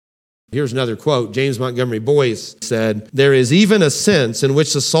Here's another quote. James Montgomery Boyce said, "There is even a sense in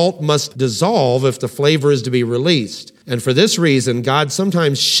which the salt must dissolve if the flavor is to be released. And for this reason, God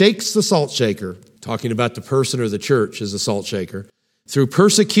sometimes shakes the salt shaker," talking about the person or the church as a salt shaker, "through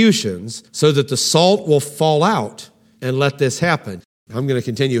persecutions so that the salt will fall out and let this happen." I'm going to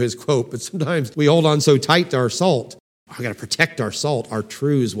continue his quote, but sometimes we hold on so tight to our salt. I got to protect our salt, our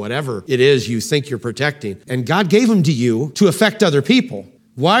truths, whatever it is you think you're protecting. And God gave them to you to affect other people.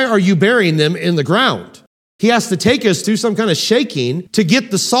 Why are you burying them in the ground? He has to take us through some kind of shaking to get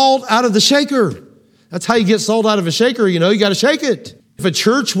the salt out of the shaker. That's how you get salt out of a shaker. You got to shake it. If a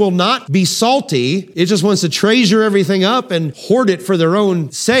church will not be salty, it just wants to treasure everything up and hoard it for their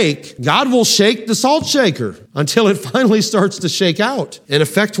own sake, God will shake the salt shaker until it finally starts to shake out and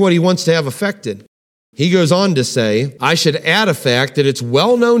affect what he wants to have affected. He goes on to say, "I should add a fact that it's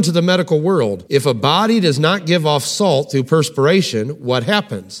well known to the medical world. If a body does not give off salt through perspiration, what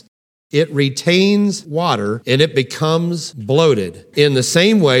happens? It retains water and it becomes bloated. In the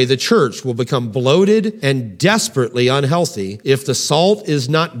same way, the church will become bloated and desperately unhealthy if the salt is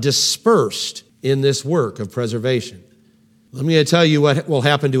not dispersed in this work of preservation." Let me tell you what will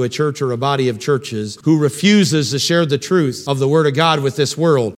happen to a church or a body of churches who refuses to share the truth of the Word of God with this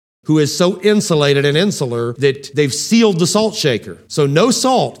world, who is so insulated and insular that they've sealed the salt shaker. So no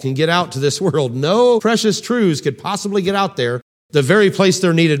salt can get out to this world. No precious truths could possibly get out there, the very place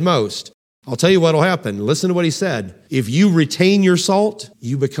they're needed most. I'll tell you what will happen. Listen to what he said. If you retain your salt,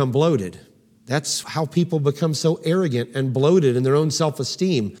 you become bloated. That's how people become so arrogant and bloated in their own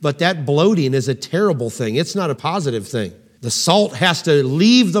self-esteem. But that bloating is a terrible thing. It's not a positive thing. The salt has to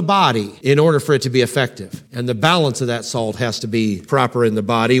leave the body in order for it to be effective. And the balance of that salt has to be proper in the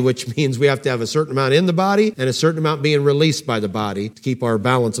body, which means we have to have a certain amount in the body and a certain amount being released by the body to keep our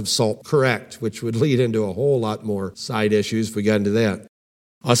balance of salt correct, which would lead into a whole lot more side issues if we got into that.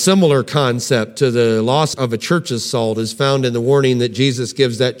 A similar concept to the loss of a church's salt is found in the warning that Jesus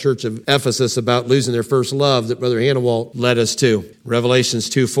gives that church of Ephesus about losing their first love that Brother Hannawalt led us to. Revelations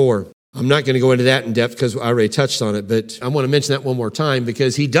 2:4. I'm not going to go into that in depth because I already touched on it, but I want to mention that one more time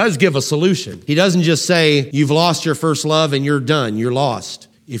because he does give a solution. He doesn't just say, you've lost your first love and you're done, you're lost.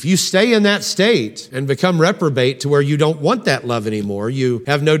 If you stay in that state and become reprobate to where you don't want that love anymore, you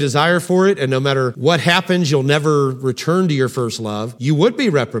have no desire for it, and no matter what happens, you'll never return to your first love, you would be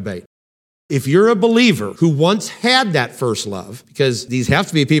reprobate. If you're a believer who once had that first love, because these have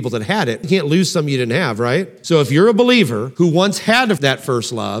to be people that had it, you can't lose some you didn't have, right? So if you're a believer who once had that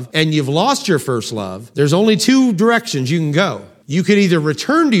first love and you've lost your first love, there's only two directions you can go. You could either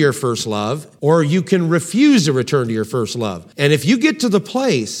return to your first love or you can refuse to return to your first love. And if you get to the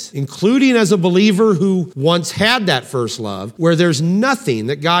place, including as a believer who once had that first love, where there's nothing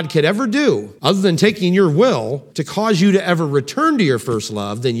that God could ever do other than taking your will to cause you to ever return to your first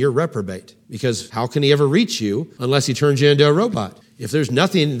love, then you're reprobate. Because how can he ever reach you unless he turns you into a robot? If there's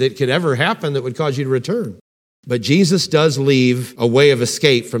nothing that could ever happen that would cause you to return. But Jesus does leave a way of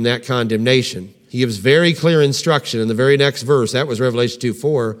escape from that condemnation. He gives very clear instruction in the very next verse. That was Revelation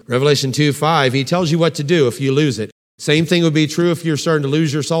 2:4. Revelation 2:5, he tells you what to do if you lose it. Same thing would be true if you're starting to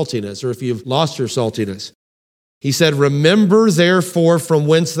lose your saltiness or if you've lost your saltiness. He said, remember therefore from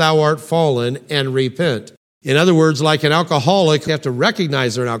whence thou art fallen and repent. In other words, like an alcoholic, you have to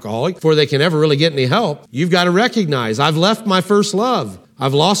recognize they're an alcoholic before they can ever really get any help. You've got to recognize, I've left my first love.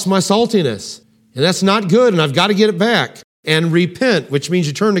 I've lost my saltiness. And that's not good, and I've got to get it back. And repent, which means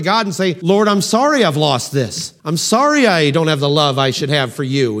you turn to God and say, Lord, I'm sorry I've lost this. I'm sorry I don't have the love I should have for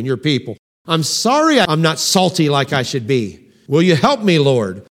you and your people. I'm sorry I'm not salty like I should be. Will you help me,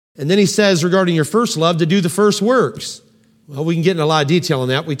 Lord? And then he says regarding your first love to do the first works. Well, we can get in a lot of detail on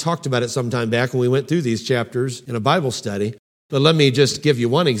that. We talked about it some time back when we went through these chapters in a Bible study. But let me just give you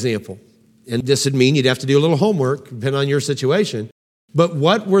one example. And this would mean you'd have to do a little homework, depending on your situation. But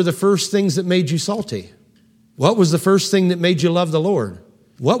what were the first things that made you salty? What was the first thing that made you love the Lord?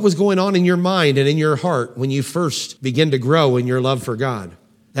 What was going on in your mind and in your heart when you first began to grow in your love for God?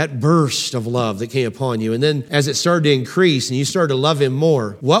 That burst of love that came upon you. And then as it started to increase and you started to love him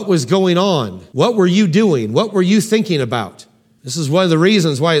more, what was going on? What were you doing? What were you thinking about? This is one of the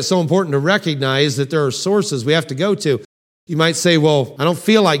reasons why it's so important to recognize that there are sources we have to go to. You might say, well, I don't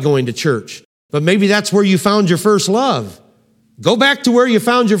feel like going to church. But maybe that's where you found your first love. Go back to where you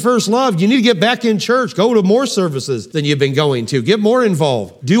found your first love. You need to get back in church. Go to more services than you've been going to. Get more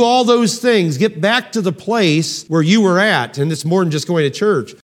involved. Do all those things. Get back to the place where you were at. And it's more than just going to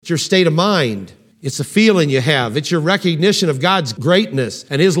church. It's your state of mind. It's a feeling you have. It's your recognition of God's greatness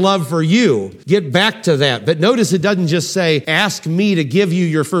and his love for you. Get back to that. But notice it doesn't just say, ask me to give you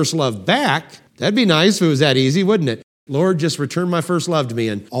your first love back. That'd be nice if it was that easy, wouldn't it? Lord, just return my first love to me.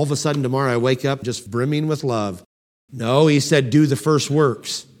 And all of a sudden tomorrow I wake up just brimming with love. No, he said, do the first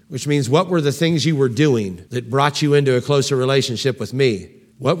works, which means what were the things you were doing that brought you into a closer relationship with me?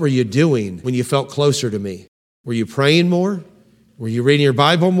 What were you doing when you felt closer to me? Were you praying more? Were you reading your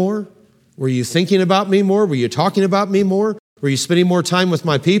Bible more? Were you thinking about me more? Were you talking about me more? Were you spending more time with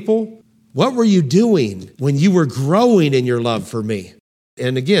my people? What were you doing when you were growing in your love for me?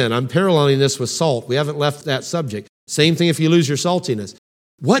 And again, I'm paralleling this with salt. We haven't left that subject. Same thing if you lose your saltiness.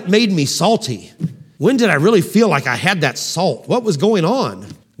 What made me salty? When did I really feel like I had that salt? What was going on?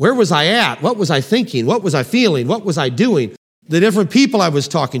 Where was I at? What was I thinking? What was I feeling? What was I doing? The different people I was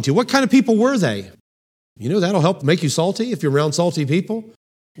talking to, what kind of people were they? You know, that'll help make you salty if you're around salty people.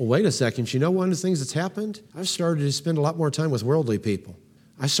 Well, wait a second. You know one of the things that's happened? I've started to spend a lot more time with worldly people.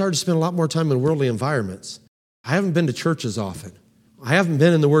 I started to spend a lot more time in worldly environments. I haven't been to church as often. I haven't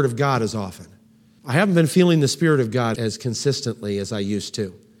been in the Word of God as often. I haven't been feeling the Spirit of God as consistently as I used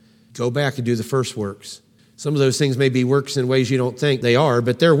to. Go back and do the first works. Some of those things may be works in ways you don't think they are,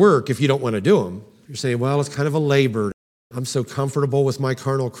 but they're work if you don't want to do them. You're saying, well, it's kind of a labor. I'm so comfortable with my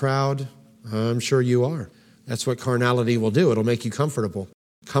carnal crowd. I'm sure you are. That's what carnality will do. It'll make you comfortable.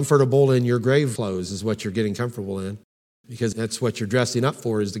 Comfortable in your grave clothes is what you're getting comfortable in, because that's what you're dressing up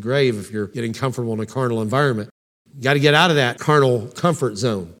for, is the grave if you're getting comfortable in a carnal environment. You got to get out of that carnal comfort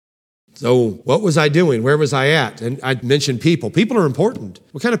zone. So what was I doing? Where was I at? And I mentioned people. People are important.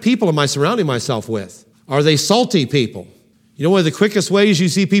 What kind of people am I surrounding myself with? Are they salty people? You know, one of the quickest ways you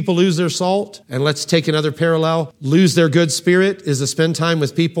see people lose their salt, and let's take another parallel, lose their good spirit, is to spend time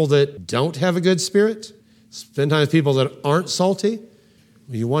with people that don't have a good spirit. Spend time with people that aren't salty.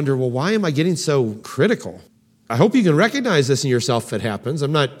 You wonder, well, why am I getting so critical? I hope you can recognize this in yourself if it happens.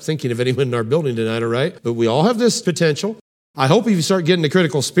 I'm not thinking of anyone in our building tonight, all right? But we all have this potential. I hope if you start getting a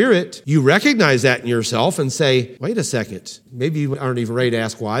critical spirit, you recognize that in yourself and say, wait a second. Maybe you aren't even ready to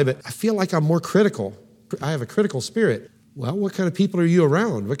ask why, but I feel like I'm more critical. I have a critical spirit. Well, what kind of people are you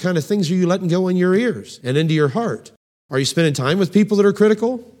around? What kind of things are you letting go in your ears and into your heart? Are you spending time with people that are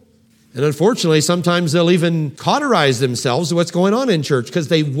critical? And unfortunately, sometimes they'll even cauterize themselves to what's going on in church because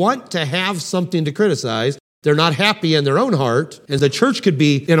they want to have something to criticize. They're not happy in their own heart. And the church could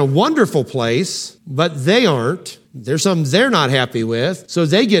be in a wonderful place, but they aren't. There's something they're not happy with, so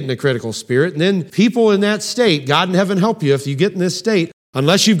they get in a critical spirit. And then people in that state, God in heaven help you if you get in this state,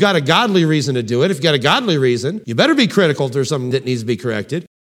 unless you've got a godly reason to do it. If you've got a godly reason, you better be critical if there's something that needs to be corrected.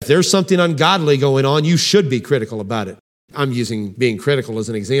 If there's something ungodly going on, you should be critical about it. I'm using being critical as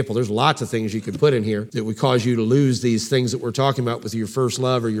an example. There's lots of things you could put in here that would cause you to lose these things that we're talking about with your first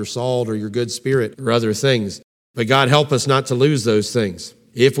love or your salt or your good spirit or other things. But God help us not to lose those things.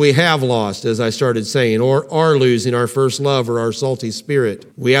 If we have lost, as I started saying, or are losing our first love or our salty spirit,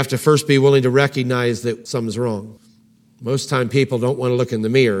 we have to first be willing to recognize that something's wrong. Most time people don't want to look in the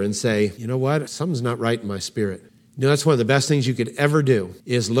mirror and say, you know what, something's not right in my spirit. You know, that's one of the best things you could ever do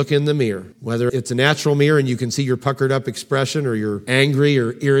is look in the mirror, whether it's a natural mirror and you can see your puckered up expression or you're angry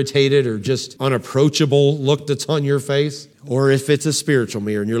or irritated or just unapproachable look that's on your face, or if it's a spiritual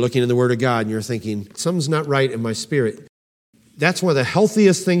mirror and you're looking in the Word of God and you're thinking, something's not right in my spirit. That's one of the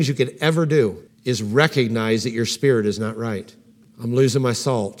healthiest things you could ever do is recognize that your spirit is not right. I'm losing my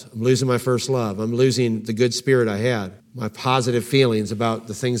salt. I'm losing my first love. I'm losing the good spirit I had, my positive feelings about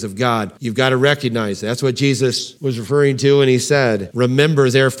the things of God. You've got to recognize that. That's what Jesus was referring to, and he said,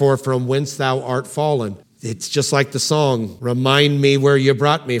 remember, therefore, from whence thou art fallen. It's just like the song, remind me where you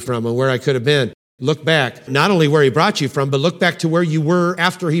brought me from and where I could have been. Look back, not only where he brought you from, but look back to where you were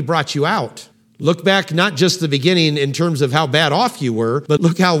after he brought you out. Look back, not just the beginning in terms of how bad off you were, but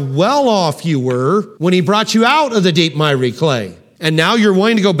look how well off you were when he brought you out of the deep miry clay. And now you're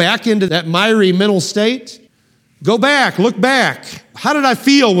wanting to go back into that miry mental state? Go back, look back. How did I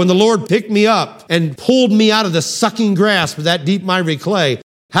feel when the Lord picked me up and pulled me out of the sucking grasp of that deep miry clay?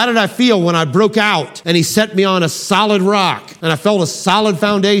 How did I feel when I broke out and he set me on a solid rock and I felt a solid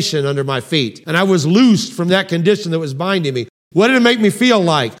foundation under my feet and I was loosed from that condition that was binding me? What did it make me feel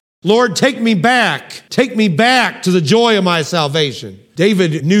like? Lord, take me back to the joy of my salvation.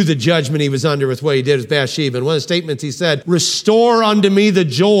 David knew the judgment he was under with what he did with Bathsheba. And one of the statements he said, restore unto me the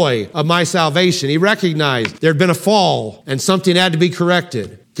joy of my salvation. He recognized there had been a fall and something had to be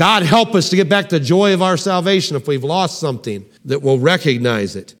corrected. God help us to get back the joy of our salvation if we've lost something, that we'll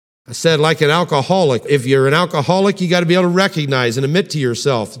recognize it. I said, like an alcoholic, if you're an alcoholic, you got to be able to recognize and admit to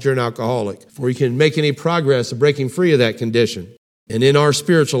yourself that you're an alcoholic before you can make any progress of breaking free of that condition. And in our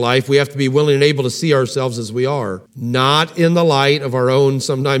spiritual life, we have to be willing and able to see ourselves as we are, not in the light of our own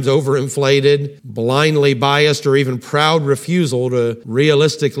sometimes overinflated, blindly biased, or even proud refusal to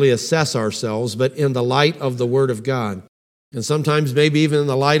realistically assess ourselves, but in the light of the Word of God. And sometimes maybe even in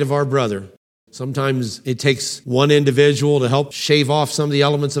the light of our brother. Sometimes it takes one individual to help shave off some of the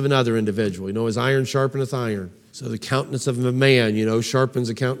elements of another individual. As iron sharpeneth iron. So the countenance of a man, sharpens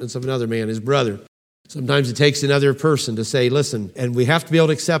the countenance of another man, his brother. Sometimes it takes another person to say, listen, and we have to be able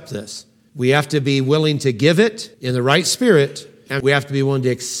to accept this. We have to be willing to give it in the right spirit, and we have to be willing to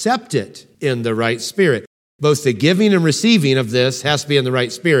accept it in the right spirit. Both the giving and receiving of this has to be in the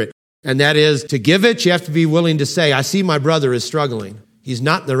right spirit. And that is, to give it, you have to be willing to say, I see my brother is struggling. He's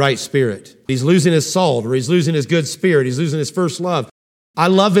not in the right spirit. He's losing his salt, or he's losing his good spirit. He's losing his first love. I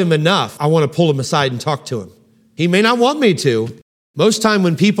love him enough. I want to pull him aside and talk to him. He may not want me to. Most time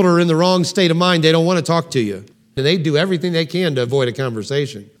when people are in the wrong state of mind, they don't want to talk to you. And they do everything they can to avoid a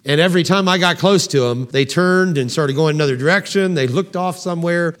conversation. And every time I got close to them, they turned and started going another direction. They looked off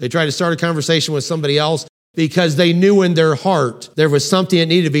somewhere. They tried to start a conversation with somebody else because they knew in their heart there was something that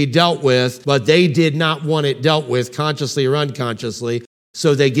needed to be dealt with, but they did not want it dealt with consciously or unconsciously.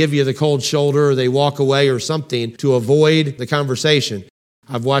 So they give you the cold shoulder, or they walk away or something to avoid the conversation.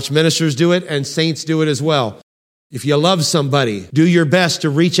 I've watched ministers do it and saints do it as well. If you love somebody, do your best to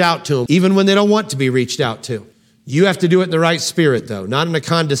reach out to them, even when they don't want to be reached out to. You have to do it in the right spirit, though, not in a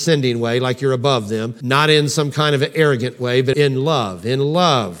condescending way like you're above them, not in some kind of an arrogant way, but in love, in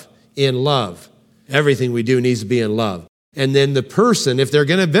love, in love. Everything we do needs to be in love. And then the person, if they're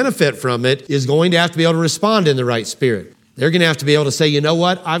going to benefit from it, is going to have to be able to respond in the right spirit. They're going to have to be able to say, you know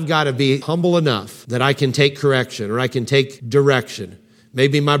what, I've got to be humble enough that I can take correction or I can take direction.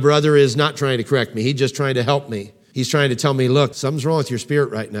 Maybe my brother is not trying to correct me. He's just trying to help me. He's trying to tell me, look, something's wrong with your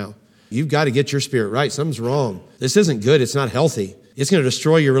spirit right now. You've got to get your spirit right. Something's wrong. This isn't good. It's not healthy. It's going to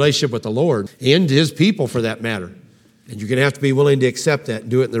destroy your relationship with the Lord and his people for that matter. And you're going to have to be willing to accept that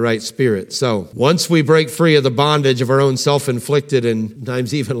and do it in the right spirit. So once we break free of the bondage of our own self-inflicted and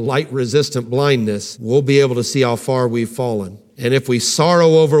sometimes even light-resistant blindness, we'll be able to see how far we've fallen. And if we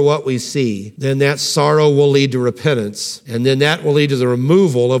sorrow over what we see, then that sorrow will lead to repentance. And then that will lead to the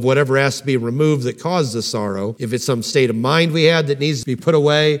removal of whatever has to be removed that caused the sorrow. If it's some state of mind we had that needs to be put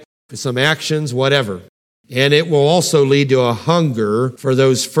away, if it's some actions, whatever. And it will also lead to a hunger for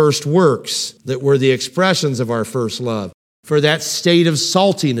those first works that were the expressions of our first love, for that state of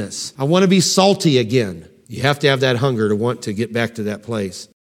saltiness. I want to be salty again. You have to have that hunger to want to get back to that place.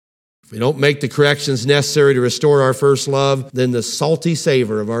 If we don't make the corrections necessary to restore our first love, then the salty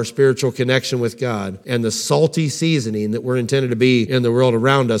savor of our spiritual connection with God and the salty seasoning that we're intended to be in the world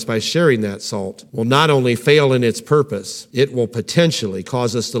around us by sharing that salt will not only fail in its purpose, it will potentially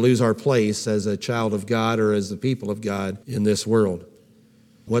cause us to lose our place as a child of God or as the people of God in this world.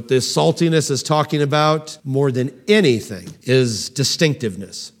 What this saltiness is talking about more than anything is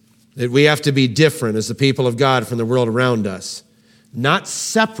distinctiveness. That we have to be different as the people of God from the world around us. Not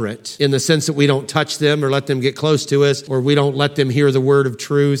separate in the sense that we don't touch them or let them get close to us, or we don't let them hear the word of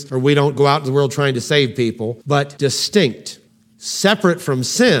truth, or we don't go out in the world trying to save people, but distinct. Separate from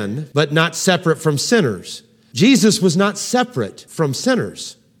sin, but not separate from sinners. Jesus was not separate from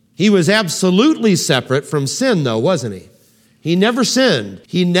sinners. He was absolutely separate from sin, though, wasn't he? He never sinned.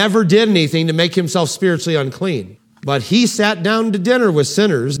 He never did anything to make himself spiritually unclean. But he sat down to dinner with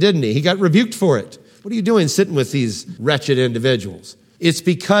sinners, didn't he? He got rebuked for it. What are you doing sitting with these wretched individuals? It's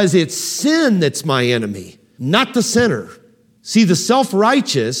because it's sin that's my enemy, not the sinner. See, the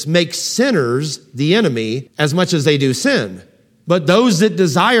self-righteous make sinners the enemy as much as they do sin. But those that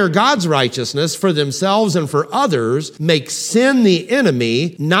desire God's righteousness for themselves and for others make sin the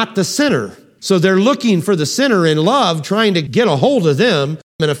enemy, not the sinner. So they're looking for the sinner in love, trying to get a hold of them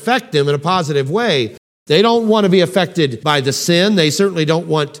and affect them in a positive way. They don't want to be affected by the sin. They certainly don't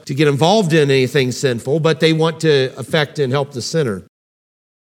want to get involved in anything sinful, but they want to affect and help the sinner.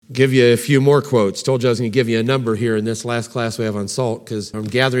 I'll give you a few more quotes. Told you I was going to give you a number here in this last class we have on salt, because I'm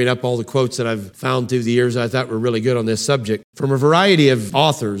gathering up all the quotes that I've found through the years I thought were really good on this subject from a variety of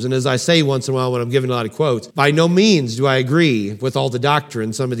authors. And as I say once in a while when I'm giving a lot of quotes, by no means do I agree with all the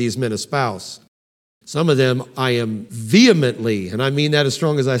doctrine some of these men espouse. Some of them I am vehemently, and I mean that as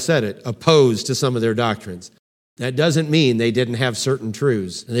strong as I said it, opposed to some of their doctrines. That doesn't mean they didn't have certain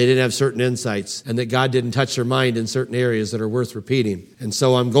truths and they didn't have certain insights and that God didn't touch their mind in certain areas that are worth repeating. And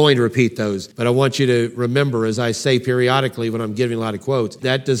so I'm going to repeat those. But I want you to remember, as I say periodically when I'm giving a lot of quotes,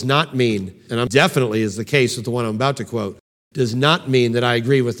 that does not mean, and I'm definitely is the case with the one I'm about to quote, does not mean that I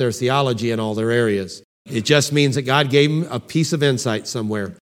agree with their theology in all their areas. It just means that God gave them a piece of insight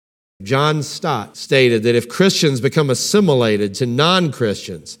somewhere. John Stott stated that if Christians become assimilated to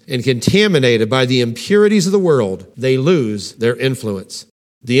non-Christians and contaminated by the impurities of the world, they lose their influence.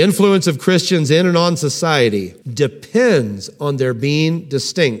 The influence of Christians in and on society depends on their being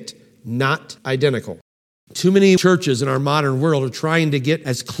distinct, not identical. Too many churches in our modern world are trying to get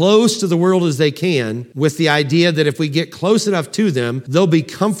as close to the world as they can with the idea that if we get close enough to them, they'll be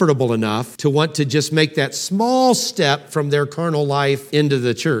comfortable enough to want to just make that small step from their carnal life into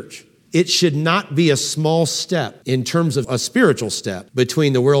the church. It should not be a small step in terms of a spiritual step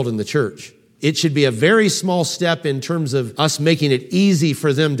between the world and the church. It should be a very small step in terms of us making it easy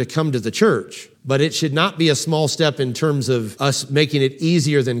for them to come to the church. But it should not be a small step in terms of us making it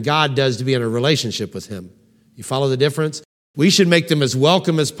easier than God does to be in a relationship with Him. You follow the difference? We should make them as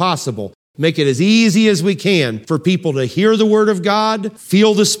welcome as possible. Make it as easy as we can for people to hear the Word of God,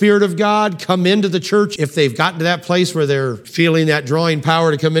 feel the Spirit of God, come into the church if they've gotten to that place where they're feeling that drawing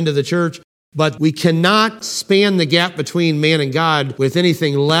power to come into the church. But we cannot span the gap between man and God with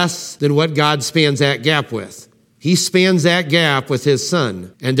anything less than what God spans that gap with. He spans that gap with His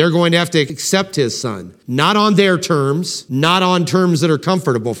Son, and they're going to have to accept His Son, not on their terms, not on terms that are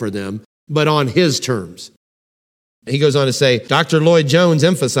comfortable for them, but on His terms. He goes on to say, Dr. Lloyd Jones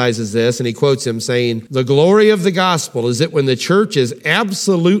emphasizes this, and he quotes him saying, "The glory of the gospel is that when the church is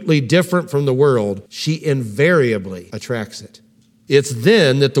absolutely different from the world, she invariably attracts it. It's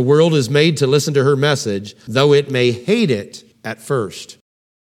then that the world is made to listen to her message, though it may hate it at first."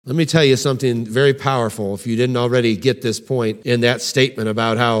 Let me tell you something very powerful, if you didn't already get this point in that statement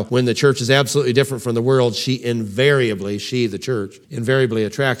about how when the church is absolutely different from the world, the church, invariably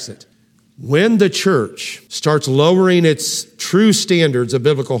attracts it. When the church starts lowering its true standards of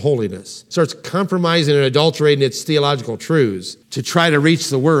biblical holiness, starts compromising and adulterating its theological truths to try to reach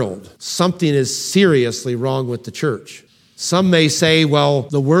the world, something is seriously wrong with the church. Some may say, well,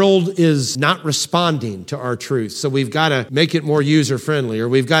 the world is not responding to our truth, so we've got to make it more user-friendly, or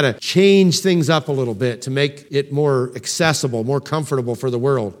we've got to change things up a little bit to make it more accessible, more comfortable for the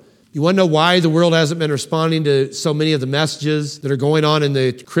world. You want to know why the world hasn't been responding to so many of the messages that are going on in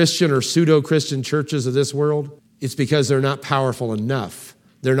the Christian or pseudo-Christian churches of this world? It's because they're not powerful enough.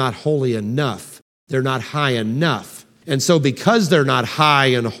 They're not holy enough. They're not high enough. And so because they're not high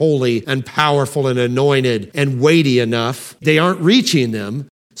and holy and powerful and anointed and weighty enough, they aren't reaching them.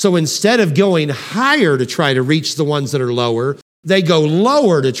 So instead of going higher to try to reach the ones that are lower, they go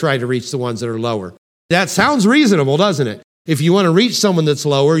lower to try to reach the ones that are lower. That sounds reasonable, doesn't it? If you want to reach someone that's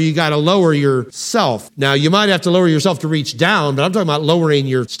lower, you got to lower yourself. Now, you might have to lower yourself to reach down, but I'm talking about lowering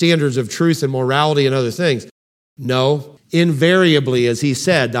your standards of truth and morality and other things. No, invariably, as he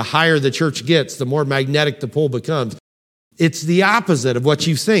said, the higher the church gets, the more magnetic the pull becomes. It's the opposite of what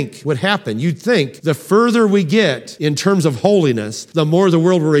you think would happen. You'd think the further we get in terms of holiness, the more the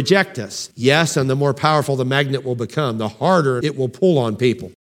world will reject us. Yes, and the more powerful the magnet will become, the harder it will pull on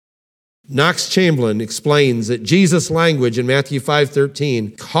people. Knox Chamberlain explains that Jesus' language in Matthew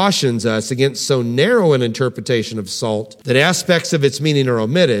 5:13 cautions us against so narrow an interpretation of salt that aspects of its meaning are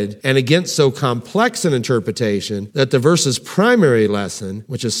omitted, and against so complex an interpretation that the verse's primary lesson,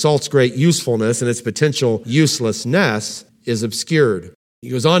 which is salt's great usefulness and its potential uselessness, is obscured. He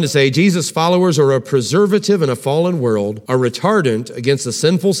goes on to say, Jesus' followers are a preservative in a fallen world, a retardant against the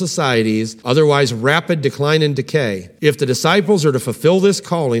sinful society's otherwise rapid decline and decay. If the disciples are to fulfill this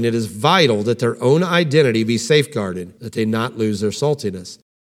calling, it is vital that their own identity be safeguarded, that they not lose their saltiness,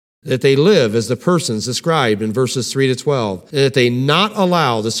 that they live as the persons described in verses 3 to 12, and that they not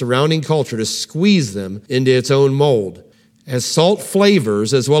allow the surrounding culture to squeeze them into its own mold. As salt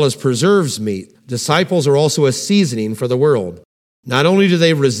flavors as well as preserves meat, disciples are also a seasoning for the world. Not only do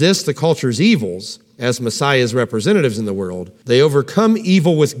they resist the culture's evils, as Messiah's representatives in the world, they overcome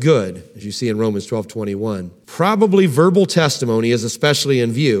evil with good, as you see in Romans 12:21. Probably verbal testimony is especially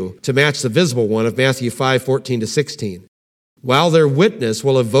in view to match the visible one of Matthew 5:14 to 16. While their witness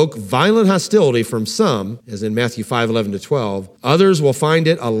will evoke violent hostility from some, as in Matthew 5:11 to 12, others will find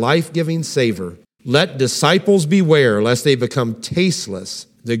it a life-giving savor. Let disciples beware lest they become tasteless.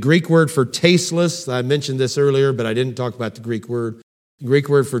 The Greek word for tasteless, I mentioned this earlier, but I didn't talk about the Greek word. The Greek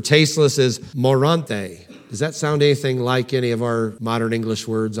word for tasteless is moranthe. Does that sound anything like any of our modern English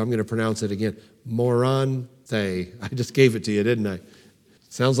words? I'm going to pronounce it again. Moranthe. I just gave it to you, didn't I?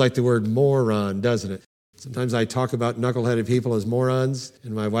 Sounds like the word moron, doesn't it? Sometimes I talk about knuckleheaded people as morons,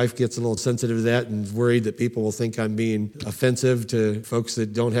 and my wife gets a little sensitive to that and worried that people will think I'm being offensive to folks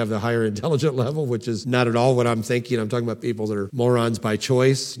that don't have the higher intelligent level, which is not at all what I'm thinking. I'm talking about people that are morons by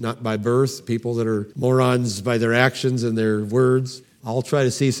choice, not by birth, people that are morons by their actions and their words. I'll try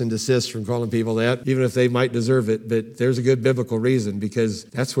to cease and desist from calling people that, even if they might deserve it. But there's a good biblical reason, because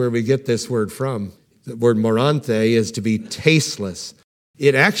that's where we get this word from. The word moranthe is to be tasteless.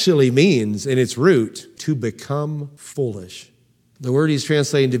 It actually means, in its root, to become foolish. The word he's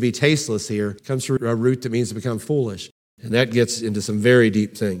translating to be tasteless here comes from a root that means to become foolish. And that gets into some very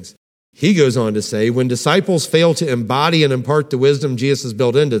deep things. He goes on to say, when disciples fail to embody and impart the wisdom Jesus has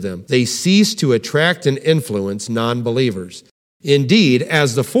built into them, they cease to attract and influence non-believers. Indeed,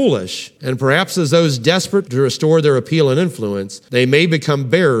 as the foolish, and perhaps as those desperate to restore their appeal and influence, they may become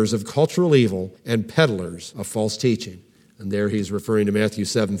bearers of cultural evil and peddlers of false teaching. And there he's referring to Matthew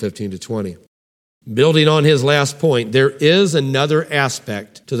 7:15-20. Building on his last point, there is another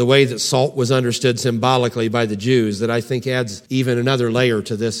aspect to the way that salt was understood symbolically by the Jews that I think adds even another layer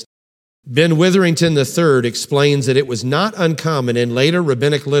to this. Ben Witherington III explains that it was not uncommon in later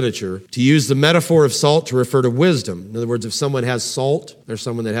rabbinic literature to use the metaphor of salt to refer to wisdom. In other words, if someone has salt, there's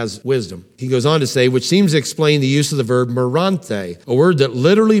someone that has wisdom. He goes on to say, which seems to explain the use of the verb moranthe, a word that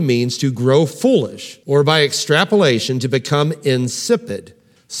literally means to grow foolish, or by extrapolation, to become insipid.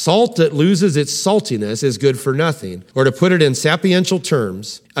 Salt that loses its saltiness is good for nothing. Or to put it in sapiential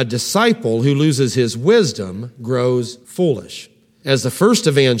terms, a disciple who loses his wisdom grows foolish. As the first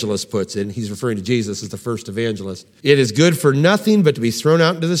evangelist puts it, he's referring to Jesus as the first evangelist, it is good for nothing but to be thrown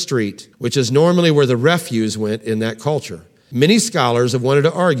out into the street, which is normally where the refuse went in that culture. Many scholars have wanted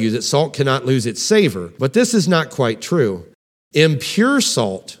to argue that salt cannot lose its savor, but this is not quite true. Impure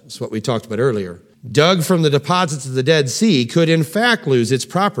salt, is what we talked about earlier, dug from the deposits of the Dead Sea, could in fact lose its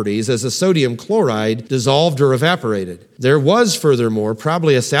properties as the sodium chloride dissolved or evaporated. There was, furthermore,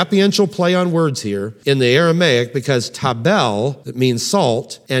 probably a sapiential play on words here in the Aramaic, because tabel, that means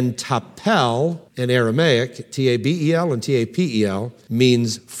salt, and tapel in Aramaic, T-A-B-E-L and T-A-P-E-L,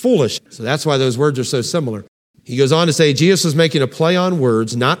 means foolish. So that's why those words are so similar. He goes on to say Jesus was making a play on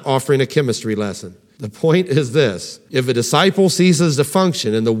words, not offering a chemistry lesson. The point is this: if a disciple ceases to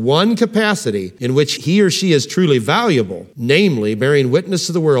function in the one capacity in which he or she is truly valuable, namely bearing witness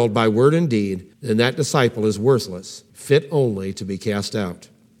to the world by word and deed, then that disciple is worthless, fit only to be cast out.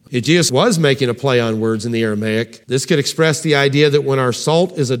 If Jesus was making a play on words in the Aramaic, this could express the idea that when our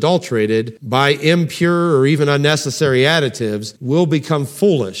salt is adulterated by impure or even unnecessary additives, we'll become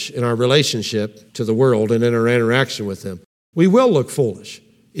foolish in our relationship to the world and in our interaction with them. We will look foolish.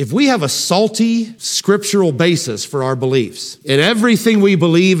 If we have a salty scriptural basis for our beliefs, and everything we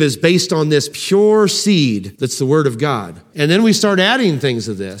believe is based on this pure seed that's the Word of God, and then we start adding things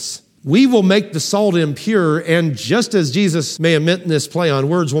to this, we will make the salt impure, and just as Jesus may have meant in this play on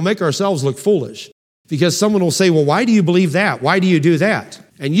words, we'll make ourselves look foolish. Because someone will say, well, why do you believe that? Why do you do that?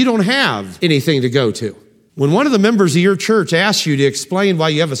 And you don't have anything to go to. When one of the members of your church asks you to explain why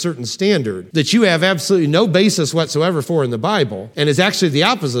you have a certain standard that you have absolutely no basis whatsoever for in the Bible, and is actually the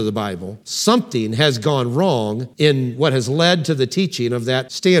opposite of the Bible, something has gone wrong in what has led to the teaching of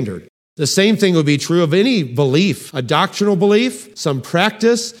that standard. The same thing would be true of any belief, a doctrinal belief, some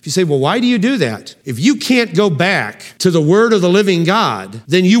practice. If you say, well, why do you do that? If you can't go back to the Word of the living God,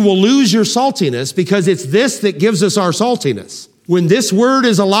 then you will lose your saltiness, because it's this that gives us our saltiness. When this Word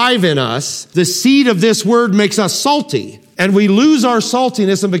is alive in us, the seed of this Word makes us salty, and we lose our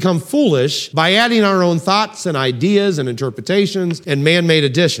saltiness and become foolish by adding our own thoughts and ideas and interpretations and man-made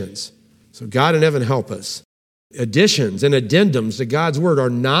additions. So God in heaven help us. Additions and addendums to God's Word are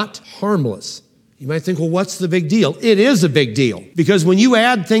not harmless. You might think, well, what's the big deal? It is a big deal, because when you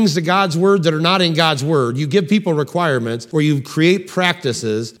add things to God's Word that are not in God's Word, you give people requirements, or you create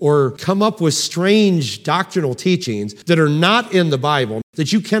practices, or come up with strange doctrinal teachings that are not in the Bible,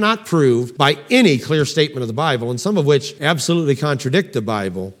 that you cannot prove by any clear statement of the Bible, and some of which absolutely contradict the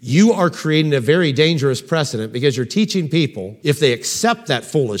Bible. You are creating a very dangerous precedent, because you're teaching people, if they accept that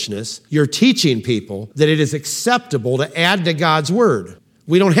foolishness, you're teaching people that it is acceptable to add to God's Word.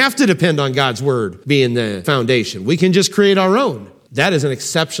 We don't have to depend on God's Word being the foundation. We can just create our own. That is an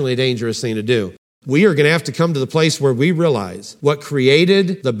exceptionally dangerous thing to do. We are going to have to come to the place where we realize what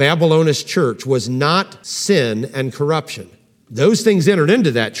created the Babylonish church was not sin and corruption. Those things entered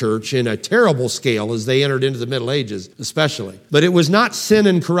into that church in a terrible scale as they entered into the Middle Ages, especially. But it was not sin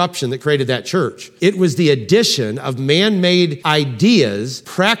and corruption that created that church. It was the addition of man-made ideas,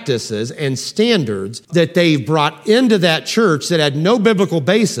 practices, and standards that they brought into that church that had no biblical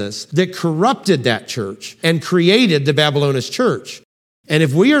basis, that corrupted that church and created the Babylonish church. And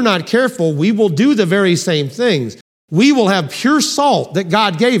if we are not careful, we will do the very same things. We will have pure salt that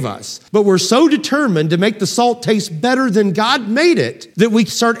God gave us, but we're so determined to make the salt taste better than God made it that we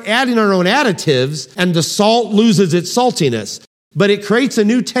start adding our own additives, and the salt loses its saltiness. But it creates a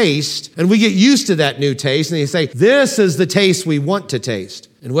new taste, and we get used to that new taste, and you say, this is the taste we want to taste.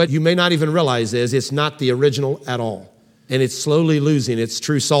 And what you may not even realize is it's not the original at all. And it's slowly losing its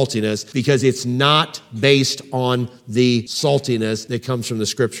true saltiness because it's not based on the saltiness that comes from the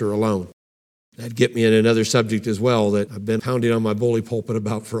Scripture alone. That'd get me in another subject as well that I've been pounding on my bully pulpit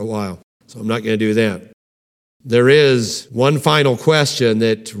about for a while. So I'm not going to do that. There is one final question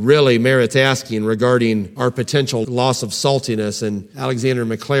that really merits asking regarding our potential loss of saltiness, and Alexander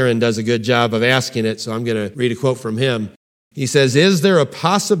McLaren does a good job of asking it, so I'm going to read a quote from him. He says, is there a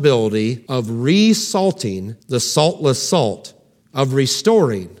possibility of re-salting the saltless salt, of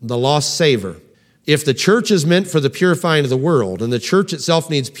restoring the lost savor? If the church is meant for the purifying of the world, and the church itself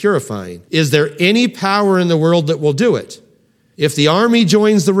needs purifying, is there any power in the world that will do it? If the army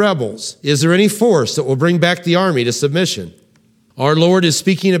joins the rebels, is there any force that will bring back the army to submission? Our Lord is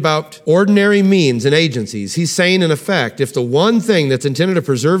speaking about ordinary means and agencies. He's saying, in effect, if the one thing that's intended to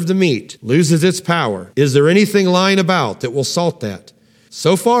preserve the meat loses its power, is there anything lying about that will salt that?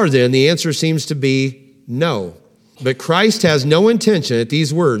 So far, then, the answer seems to be no. But Christ has no intention that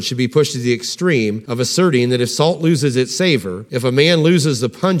these words should be pushed to the extreme of asserting that if salt loses its savor, if a man loses the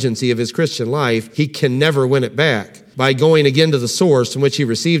pungency of his Christian life, he can never win it back by going again to the source from which he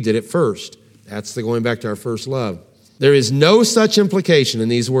received it at first. That's the going back to our first love. There is no such implication in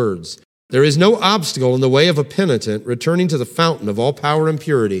these words. There is no obstacle in the way of a penitent returning to the fountain of all power and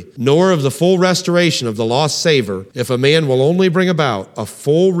purity, nor of the full restoration of the lost savor, if a man will only bring about a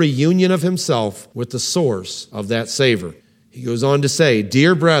full reunion of himself with the source of that savor. He goes on to say,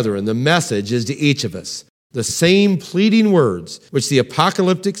 dear brethren, the message is to each of us. The same pleading words which the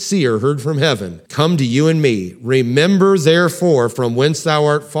apocalyptic seer heard from heaven come to you and me. Remember, therefore, from whence thou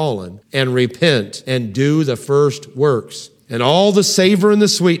art fallen, and repent and do the first works. And all the savor and the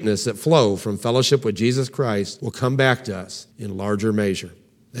sweetness that flow from fellowship with Jesus Christ will come back to us in larger measure.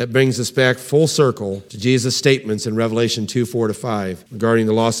 That brings us back full circle to Jesus' statements in Revelation 2:4-5 regarding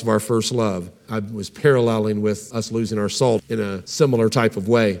the loss of our first love. I was paralleling with us losing our salt in a similar type of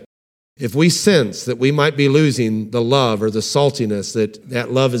way. If we sense that we might be losing the love or the saltiness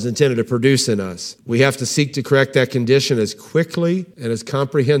that love is intended to produce in us, we have to seek to correct that condition as quickly and as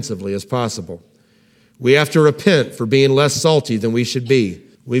comprehensively as possible. We have to repent for being less salty than we should be.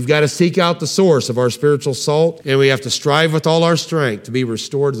 We've got to seek out the source of our spiritual salt, and we have to strive with all our strength to be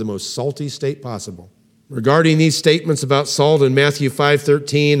restored to the most salty state possible. Regarding these statements about salt in Matthew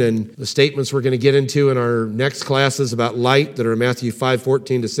 5:13 and the statements we're going to get into in our next classes about light that are in Matthew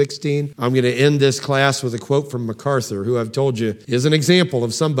 5:14-16, I'm going to end this class with a quote from MacArthur, who I've told you is an example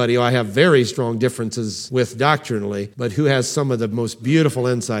of somebody who I have very strong differences with doctrinally, but who has some of the most beautiful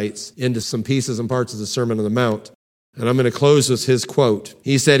insights into some pieces and parts of the Sermon on the Mount. And I'm going to close with his quote.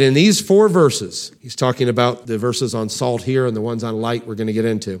 He said, in these 4 verses, he's talking about the verses on salt here and the ones on light we're going to get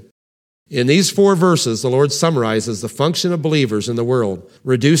into. In these 4 verses, the Lord summarizes the function of believers in the world,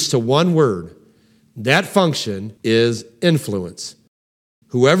 reduced to one word. That function is influence.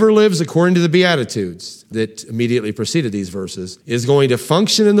 Whoever lives according to the Beatitudes that immediately preceded these verses is going to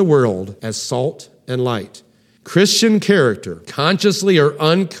function in the world as salt and light. Christian character, consciously or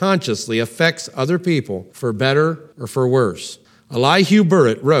unconsciously, affects other people for better or for worse. Elihu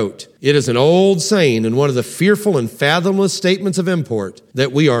Burritt wrote, it is an old saying and one of the fearful and fathomless statements of import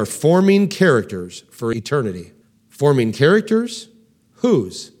that we are forming characters for eternity. Forming characters?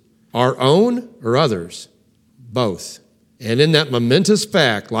 Whose? Our own or others? Both. And in that momentous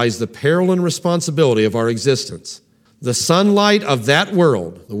fact lies the peril and responsibility of our existence. The sunlight of that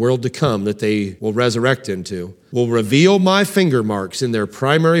world, the world to come that they will resurrect into, will reveal my finger marks in their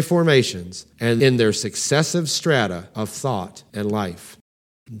primary formations and in their successive strata of thought and life.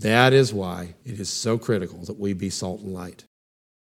 That is why it is so critical that we be salt and light.